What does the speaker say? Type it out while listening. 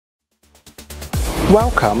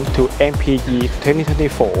Welcome to NPE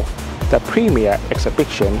 2024, the premier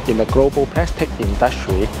exhibition in the global plastic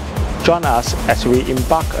industry. Join us as we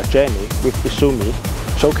embark a journey with YIZUMI,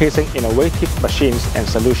 showcasing innovative machines and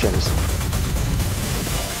solutions.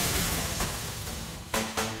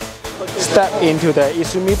 Step into the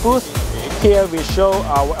YIZUMI booth. Here we show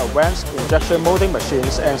our advanced injection molding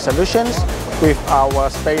machines and solutions with our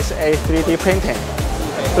Space A 3D printing.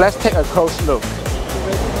 Let's take a close look.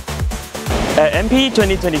 At NPE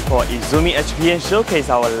 2024, YIZUMI HPM showcased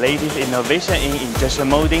our latest innovation in injection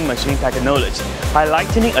molding machine technology,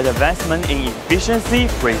 highlighting advancement in efficiency,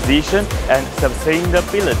 precision, and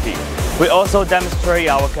sustainability. We also demonstrate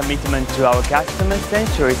our commitment to our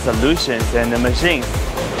customer-centric solutions and machines.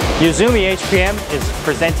 YIZUMI HPM is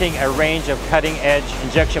presenting a range of cutting-edge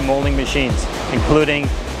injection molding machines, including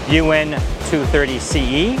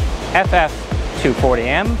UN230CE,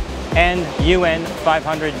 FF240M, and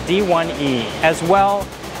UN500D1E, as well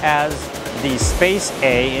as the Space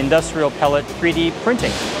A industrial pellet 3D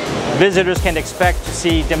printing. Visitors can expect to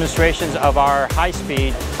see demonstrations of our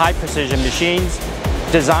high-speed, high-precision machines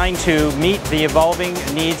designed to meet the evolving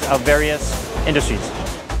needs of various industries.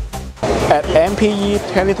 At NPE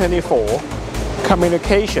 2024,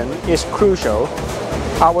 communication is crucial.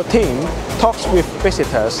 Our team talks with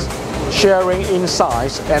visitors, sharing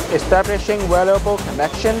insights and establishing valuable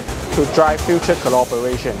connections to drive future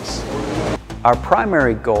collaborations. Our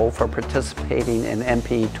primary goal for participating in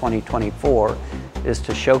NPE 2024 is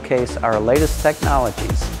to showcase our latest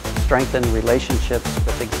technologies, strengthen relationships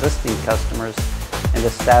with existing customers, and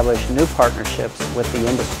establish new partnerships with the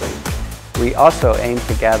industry. We also aim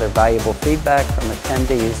to gather valuable feedback from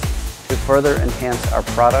attendees to further enhance our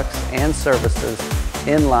products and services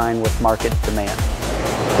in line with market demand.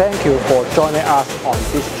 Thank you for joining us on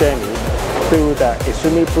this journey through the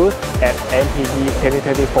YIZUMI booth at NPE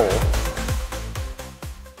 2024.